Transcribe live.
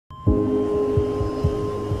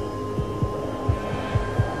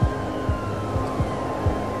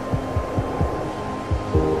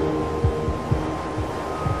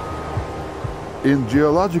In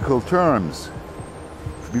geological terms,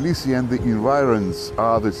 Tbilisi and the environs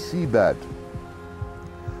are the seabed,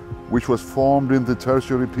 which was formed in the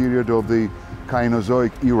tertiary period of the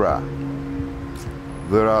Cainozoic era.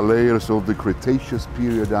 There are layers of the Cretaceous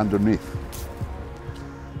period underneath.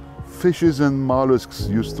 Fishes and mollusks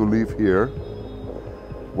used to live here,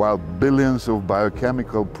 while billions of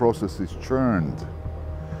biochemical processes churned,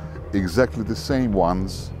 exactly the same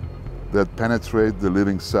ones that penetrate the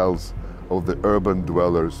living cells of the urban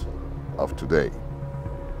dwellers of today.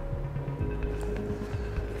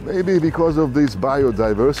 Maybe because of this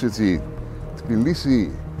biodiversity,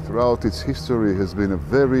 Tbilisi throughout its history has been a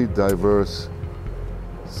very diverse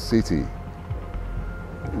city.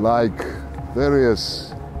 Like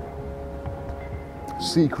various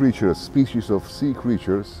sea creatures, species of sea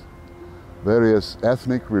creatures, various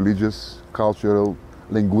ethnic, religious, cultural,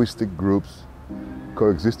 linguistic groups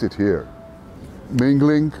coexisted here,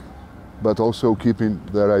 mingling but also keeping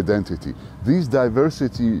their identity. This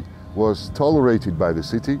diversity was tolerated by the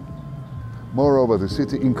city. Moreover, the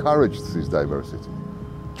city encouraged this diversity.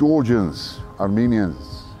 Georgians,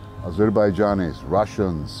 Armenians, Azerbaijanis,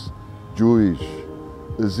 Russians, Jewish,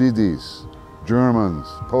 Yazidis, Germans,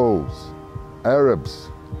 Poles,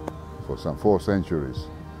 Arabs, for some 4 centuries,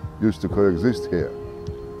 used to coexist here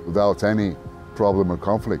without any problem or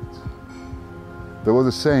conflict. There was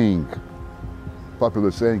a saying,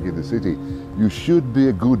 popular saying in the city, you should be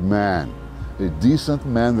a good man, a decent,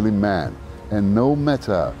 manly man, and no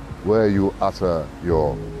matter where you utter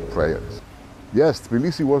your prayers. Yes,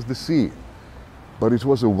 Tbilisi was the sea, but it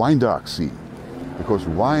was a wine-dark sea, because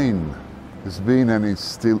wine has been and it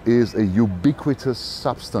still is a ubiquitous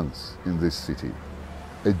substance in this city,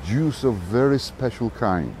 a juice of very special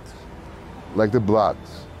kind, like the blood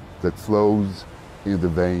that flows in the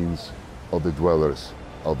veins of the dwellers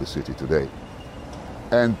of the city today.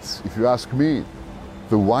 And if you ask me,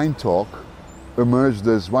 the wine talk emerged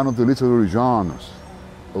as one of the literary genres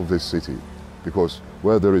of this city, because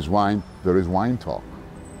where there is wine talk.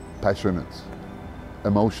 Passionate,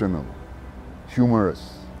 emotional,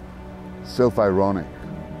 humorous, self-ironic.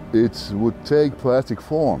 It would take poetic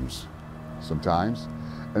forms sometimes,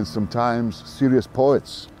 and sometimes serious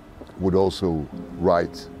poets would also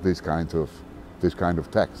write this kind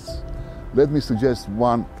of texts. Let me suggest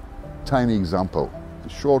one tiny example, a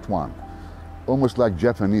short one, almost like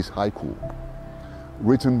Japanese haiku,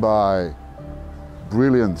 written by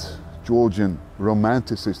brilliant Georgian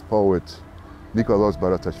romanticist poet Nicholas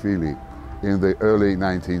Baratashvili in the early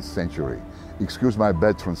 19th century. Excuse my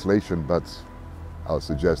bad translation, but I'll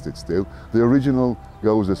suggest it still. The original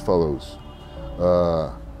goes as follows.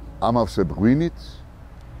 Amav se brinit,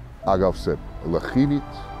 agav se lachinit,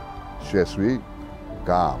 shesui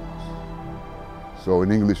gams. So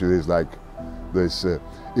in English it is like this,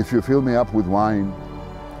 if you fill me up with wine,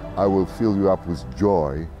 I will fill you up with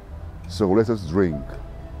joy, so let us drink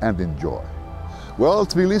and enjoy. Well,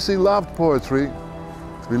 Tbilisi loved poetry,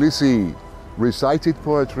 Tbilisi recited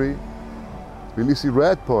poetry, Tbilisi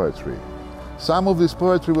read poetry. Some of this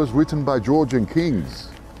poetry was written by Georgian kings,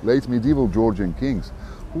 late medieval Georgian kings,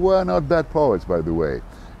 who were not bad poets, by the way.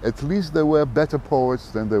 At least they were better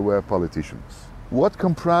poets than they were politicians. What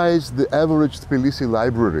comprised the average Tbilisi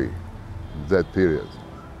library in that period?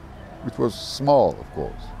 It was small, of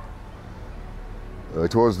course.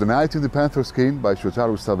 It was The Knight in the Panther Skin by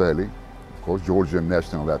Shotaro Staveli, of course, Georgian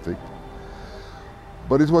national epic.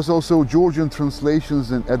 But it was also Georgian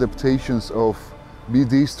translations and adaptations of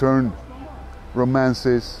Mid-Eastern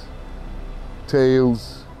romances,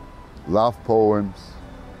 tales, love poems.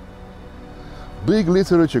 Big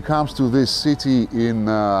literature comes to this city in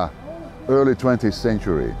early 20th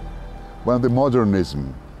century, when the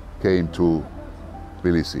modernism came to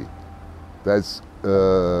Tbilisi. That's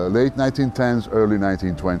late 1910s, early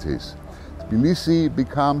 1920s. Tbilisi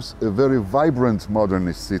becomes a very vibrant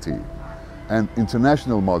modernist city, an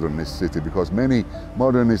international modernist city, because many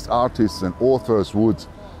modernist artists and authors would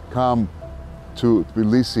come to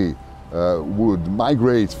Tbilisi, would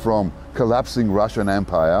migrate from collapsing Russian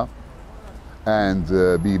Empire and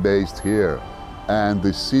be based here. And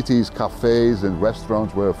the city's cafes and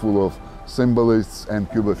restaurants were full of symbolists and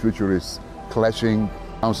Cubo-futurists clashing,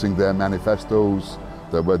 announcing their manifestos.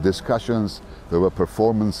 There were discussions, there were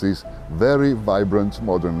performances, very vibrant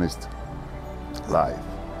modernist life.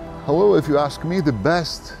 However, if you ask me, the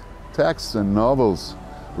best texts and novels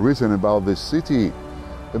written about this city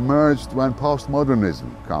emerged when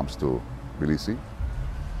postmodernism comes to Tbilisi.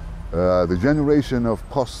 The generation of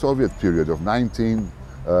post-Soviet period of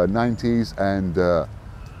 1990s and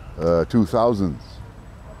 2000s,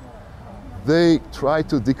 they tried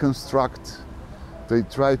to deconstruct They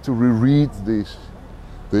try to reread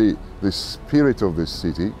the spirit of this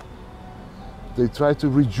city. They try to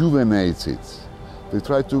rejuvenate it. They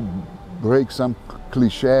try to break some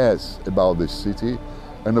cliches about this city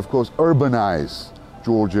and of course urbanize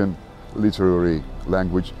Georgian literary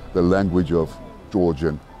language, the language of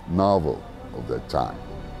Georgian novel of that time.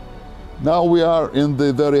 Now we are in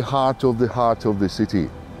the very heart of the city.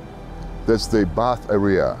 That's the bath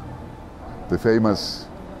area, the famous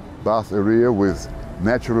bath area with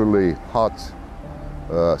naturally hot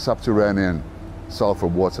subterranean sulfur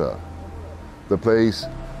water, the place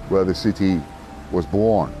where the city was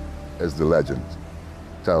born, as the legend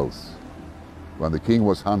tells. When the king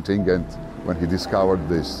was hunting and when he discovered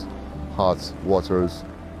these hot waters,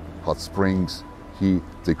 hot springs, he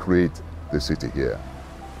decreed the city here.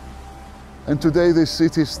 And today this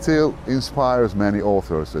city still inspires many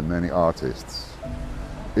authors and many artists.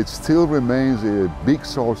 It still remains a big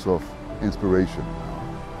source of inspiration.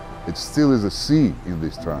 It still is a sea in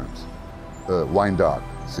these terms, a wine-dark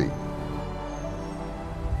sea.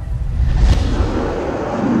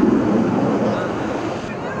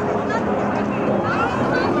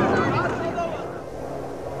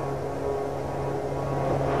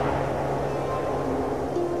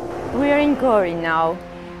 We are in Gori now.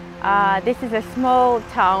 This is a small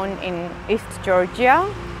town in East Georgia,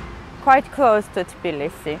 quite close to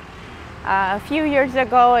Tbilisi. A few years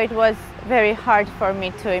ago it was very hard for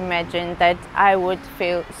me to imagine that I would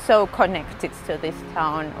feel so connected to this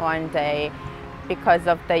town one day because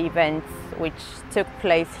of the events which took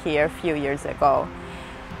place here a few years ago.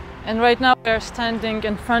 And right now we are standing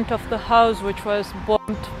in front of the house which was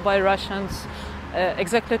bombed by Russians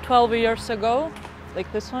exactly 12 years ago,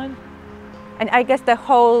 like this one. And I guess the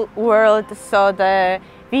whole world saw the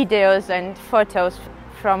videos and photos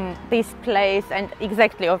from this place and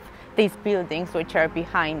exactly of these buildings which are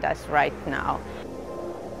behind us right now.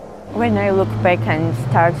 When I look back and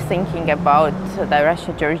start thinking about the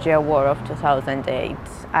Russia-Georgia war of 2008,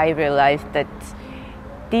 I realized that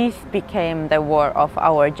this became the war of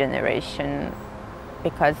our generation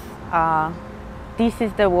because this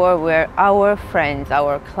is the war where our friends,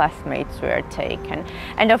 our classmates were taken.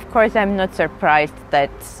 And of course I'm not surprised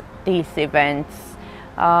that these events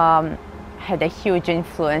had a huge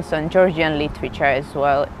influence on Georgian literature as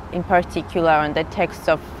well, in particular on the texts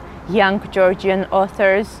of young Georgian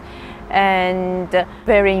authors. And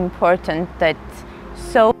very important that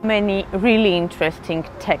so many really interesting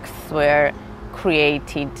texts were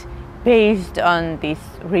created based on these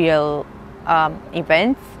real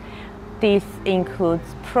events. This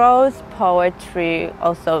includes prose, poetry,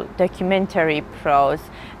 also documentary prose.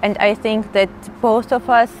 And I think that both of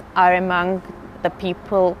us are among the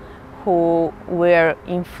people who were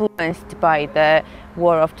influenced by the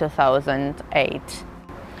war of 2008.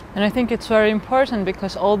 And I think it's very important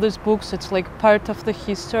because all these books, it's like part of the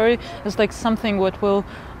history. It's like something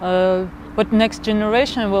what next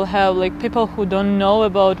generation will have, like people who don't know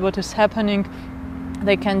about what is happening.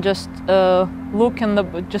 They can just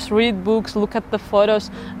just read books, look at the photos,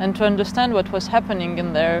 and to understand what was happening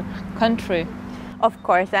in their country. Of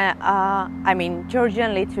course, I mean,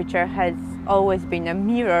 Georgian literature has always been a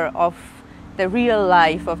mirror of the real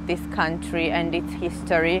life of this country and its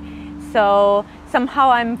history. So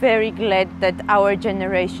somehow I'm very glad that our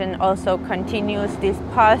generation also continues this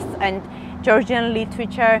path and Georgian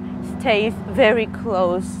literature stays very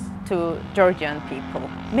close to Georgian people.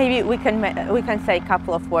 Maybe we can say a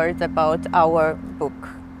couple of words about our book.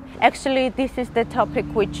 Actually, this is the topic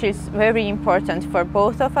which is very important for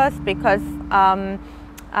both of us because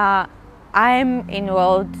I'm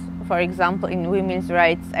involved, for example, in women's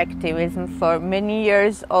rights activism for many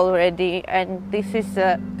years already, and this is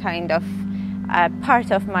a kind of a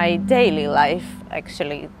part of my daily life,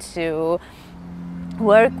 actually, to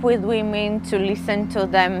work with women, to listen to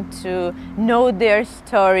them, to know their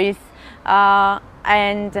stories,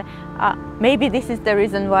 and maybe this is the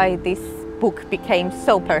reason why this book became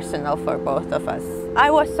so personal for both of us. I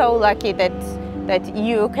was so lucky that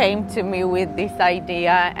you came to me with this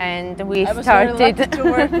idea, and we started very lucky to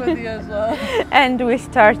work with you as well. And we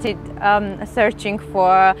started searching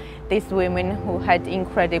for these women who had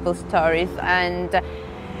incredible stories, and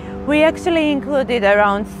we actually included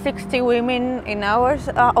around 60 women in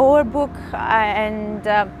our book, and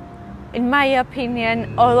in my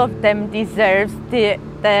opinion, all of them deserve the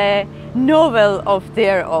novel of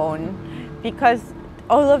their own, because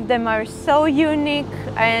all of them are so unique,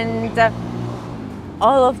 and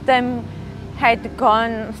all of them had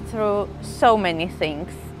gone through so many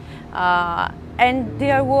things. And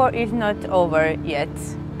their war is not over yet,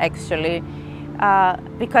 actually,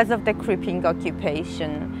 because of the creeping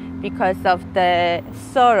occupation. because of the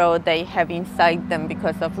sorrow they have inside them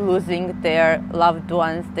because of losing their loved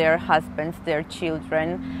ones, their husbands, their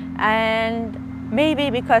children, and maybe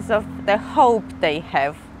because of the hope they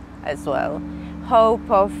have as well. Hope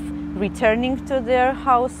of returning to their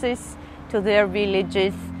houses, to their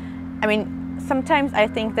villages. I mean, sometimes I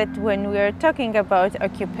think that when we're talking about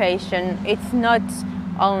occupation, it's not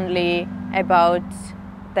only about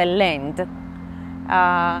the land,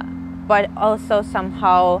 but also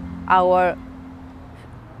somehow our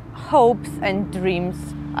hopes and dreams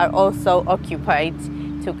are also occupied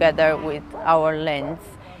together with our lands.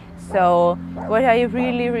 So what I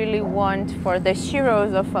really, really want for the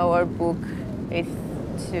heroes of our book is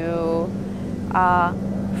to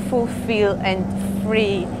fulfill and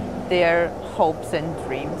free their hopes and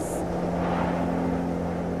dreams.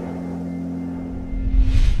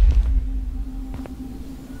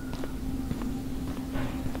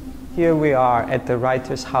 Here we are at the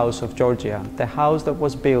writer's house of Georgia, the house that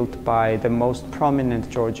was built by the most prominent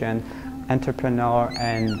Georgian entrepreneur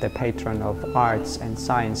and the patron of arts and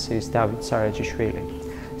sciences, Davit.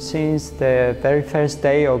 Since the very first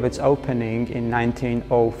day of its opening in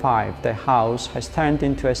 1905, the house has turned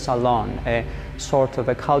into a salon, a sort of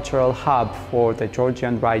a cultural hub for the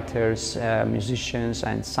Georgian writers, musicians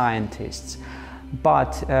and scientists.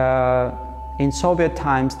 But in Soviet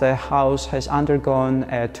times, the house has undergone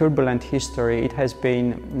a turbulent history. It has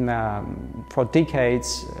been, for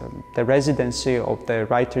decades, the residency of the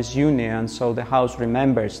Writers' Union, so the house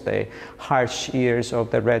remembers the harsh years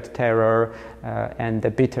of the Red Terror and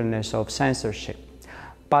the bitterness of censorship.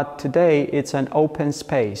 But today, it's an open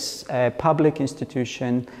space, a public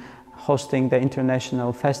institution hosting the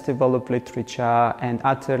International Festival of Literature and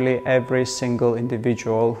utterly every single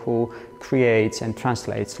individual who creates and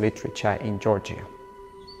translates literature in Georgia.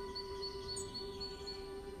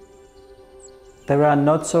 There are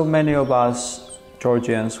not so many of us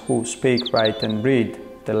Georgians who speak, write and read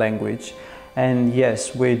the language. And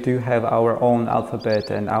yes, we do have our own alphabet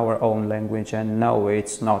and our own language, and no,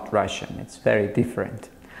 it's not Russian, it's very different.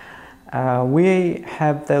 We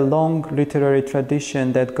have the long literary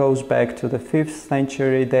tradition that goes back to the 5th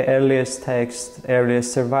century. The earliest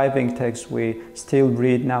surviving texts we still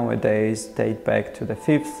read nowadays date back to the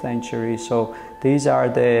 5th century. So these are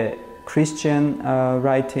the Christian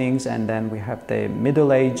writings, and then we have the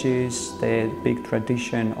Middle Ages, the big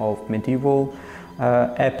tradition of medieval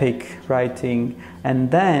epic writing.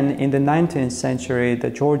 And then in the 19th century,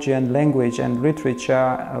 the Georgian language and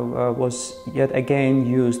literature was yet again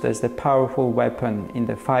used as the powerful weapon in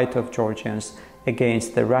the fight of Georgians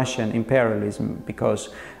against the Russian imperialism, because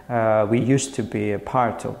we used to be a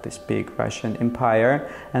part of this big Russian empire.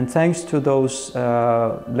 And thanks to those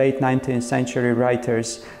late 19th century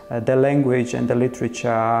writers, the language and the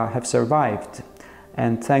literature have survived.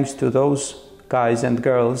 And thanks to those guys and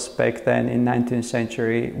girls back then in 19th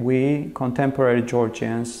century, we contemporary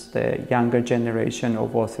Georgians, the younger generation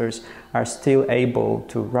of authors, are still able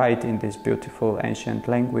to write in this beautiful ancient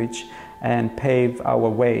language and pave our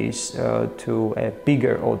ways to a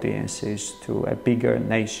bigger audiences, to a bigger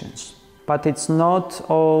nations. But it's not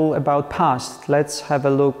all about past. Let's have a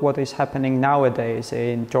look what is happening nowadays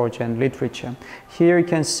in Georgian literature. Here you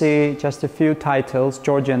can see just a few titles,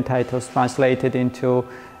 Georgian titles translated into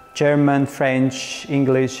German, French,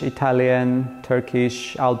 English, Italian,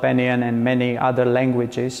 Turkish, Albanian and many other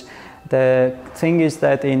languages. The thing is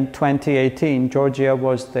that in 2018, Georgia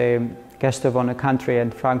was the guest of honor country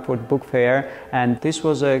at Frankfurter Book Fair, and this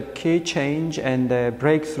was a key change and a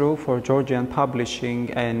breakthrough for Georgian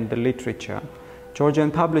publishing and the literature.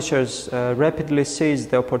 Georgian publishers rapidly seized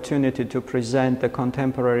the opportunity to present the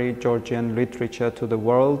contemporary Georgian literature to the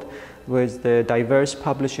world with the diverse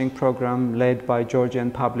publishing program led by Georgian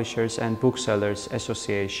Publishers and Booksellers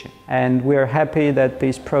Association. And we're happy that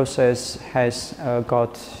this process has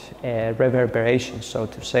got a reverberation, so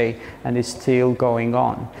to say, and is still going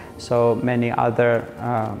on. So many other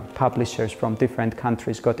publishers from different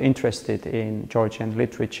countries got interested in Georgian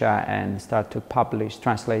literature and start to publish,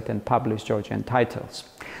 translate and publish Georgian titles.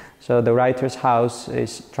 So the Writer's House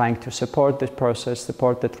is trying to support this process,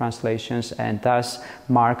 support the translations, and thus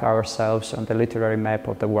mark ourselves on the literary map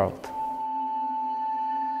of the world.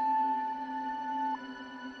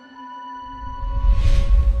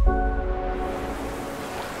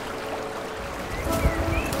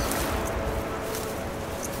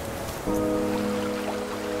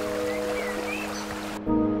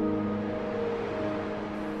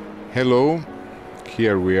 Hello,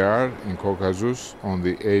 here we are in Caucasus, on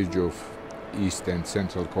the edge of East and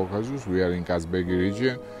Central Caucasus. We are in Kazbegi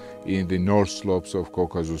region, in the north slopes of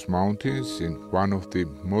Caucasus Mountains, in one of the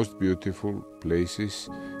most beautiful places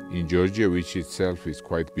in Georgia, which itself is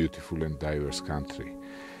quite beautiful and diverse country.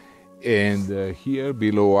 And here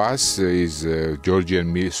below us is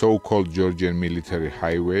so-called Georgian military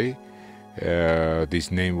highway. This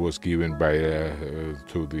name was given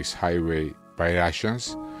to this highway by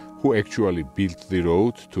Russians, who actually built the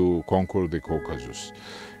road to conquer the Caucasus.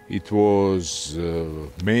 It was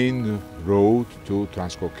main road to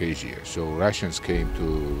Transcaucasia. So Russians came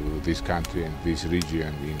to this country and this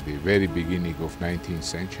region in the very beginning of 19th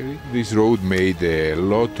century. This road made a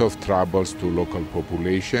lot of troubles to local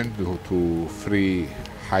population, to free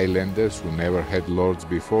highlanders who never had lords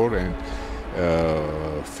before, and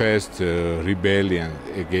first rebellion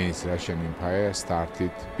against Russian Empire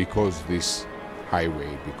started because this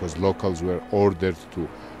highway, because locals were ordered to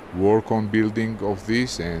work on building of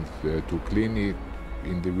this and to clean it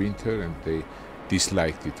in the winter, and they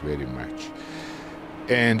disliked it very much.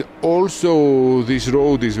 And also this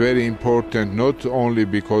road is very important not only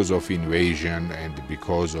because of invasion and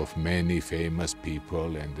because of many famous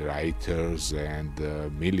people and writers and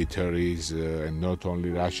militaries, and not only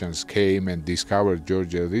Russians came and discovered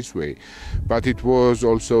Georgia this way, but it was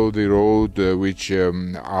also the road which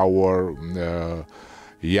our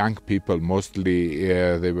young people, mostly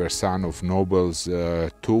they were sons of nobles,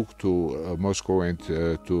 took to Moscow and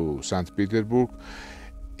to St. Petersburg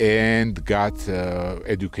and got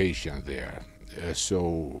education there.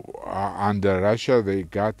 So under Russia they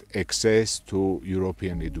got access to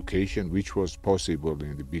European education, which was possible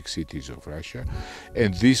in the big cities of Russia.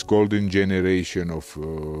 And this golden generation of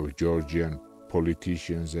Georgian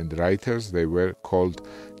politicians and writers, they were called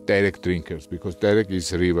Terek drinkers, because Terek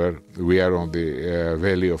is river. We are on the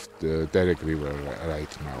valley of the Terek River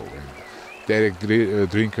right now. And Terek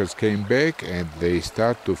drinkers came back and they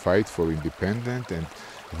start to fight for independence, and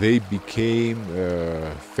they became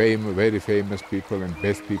very famous people and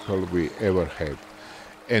best people we ever had.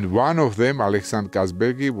 And one of them, Alexander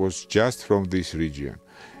Kazbergi, was just from this region.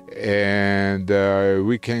 And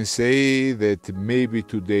we can say that maybe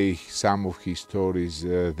today some of his stories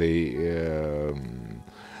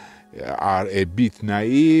are a bit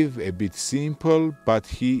naive, a bit simple, but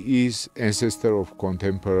he is ancestor of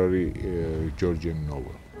contemporary Georgian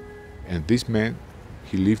novel. And this man,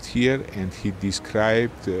 he lived here and he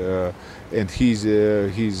described, and his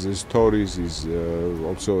stories is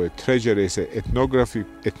also a treasure as an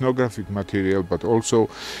ethnographic material, but also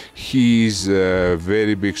he is a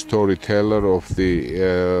very big storyteller of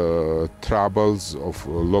the troubles of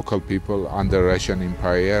local people under Russian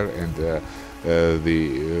Empire and the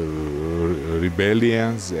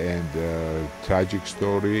rebellions and tragic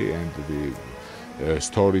story and the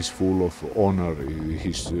stories full of honor.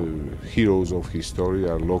 His heroes of his story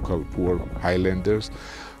are local poor highlanders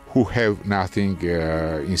who have nothing,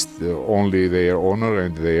 only their honor,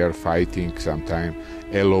 and they are fighting sometimes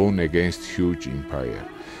alone against huge empire.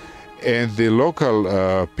 And the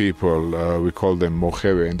local people, we call them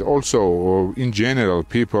Mokheve, and also in general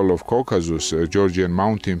people of Caucasus, Georgian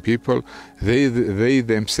mountain people, they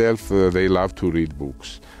themselves, they love to read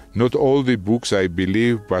books. Not all the books, I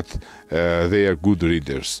believe, but they are good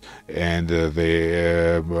readers, and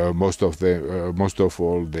most of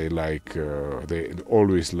all, they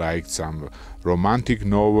always liked some romantic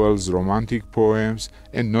novels, romantic poems,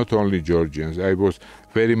 and not only Georgians. I was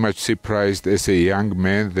very much surprised as a young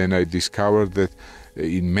man. Then I discovered that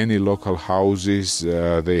in many local houses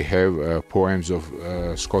they have poems of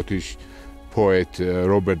Scottish poet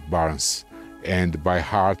Robert Burns. And by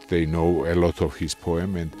heart they know a lot of his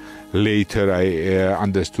poem, and later I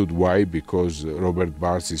understood why, because Robert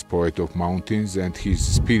Burns is poet of mountains, and his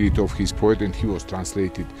spirit of his poet, and he was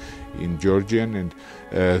translated in Georgian, and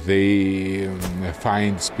they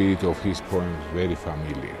find spirit of his poems very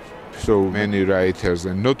familiar. So many writers,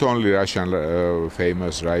 and not only Russian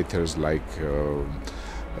famous writers like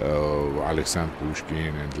Alexander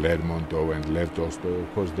Pushkin and Lermontov and Lev Tolstoy,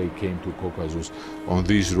 of course they came to Caucasus on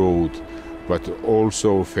this road, but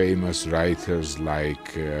also famous writers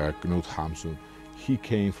like Knut Hamsun. He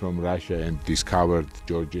came from Russia and discovered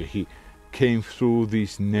Georgia. He came through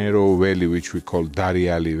this narrow valley which we call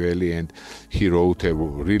Dariali Valley, and he wrote a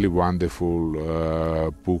really wonderful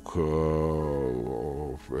book.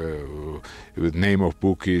 The name of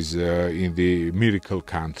book is In the Miracle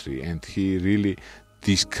Country, and he really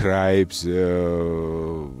describes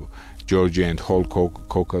Georgia and whole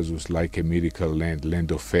Caucasus like a miracle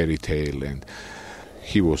land of fairy tale, and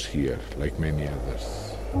he was here like many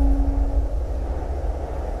others.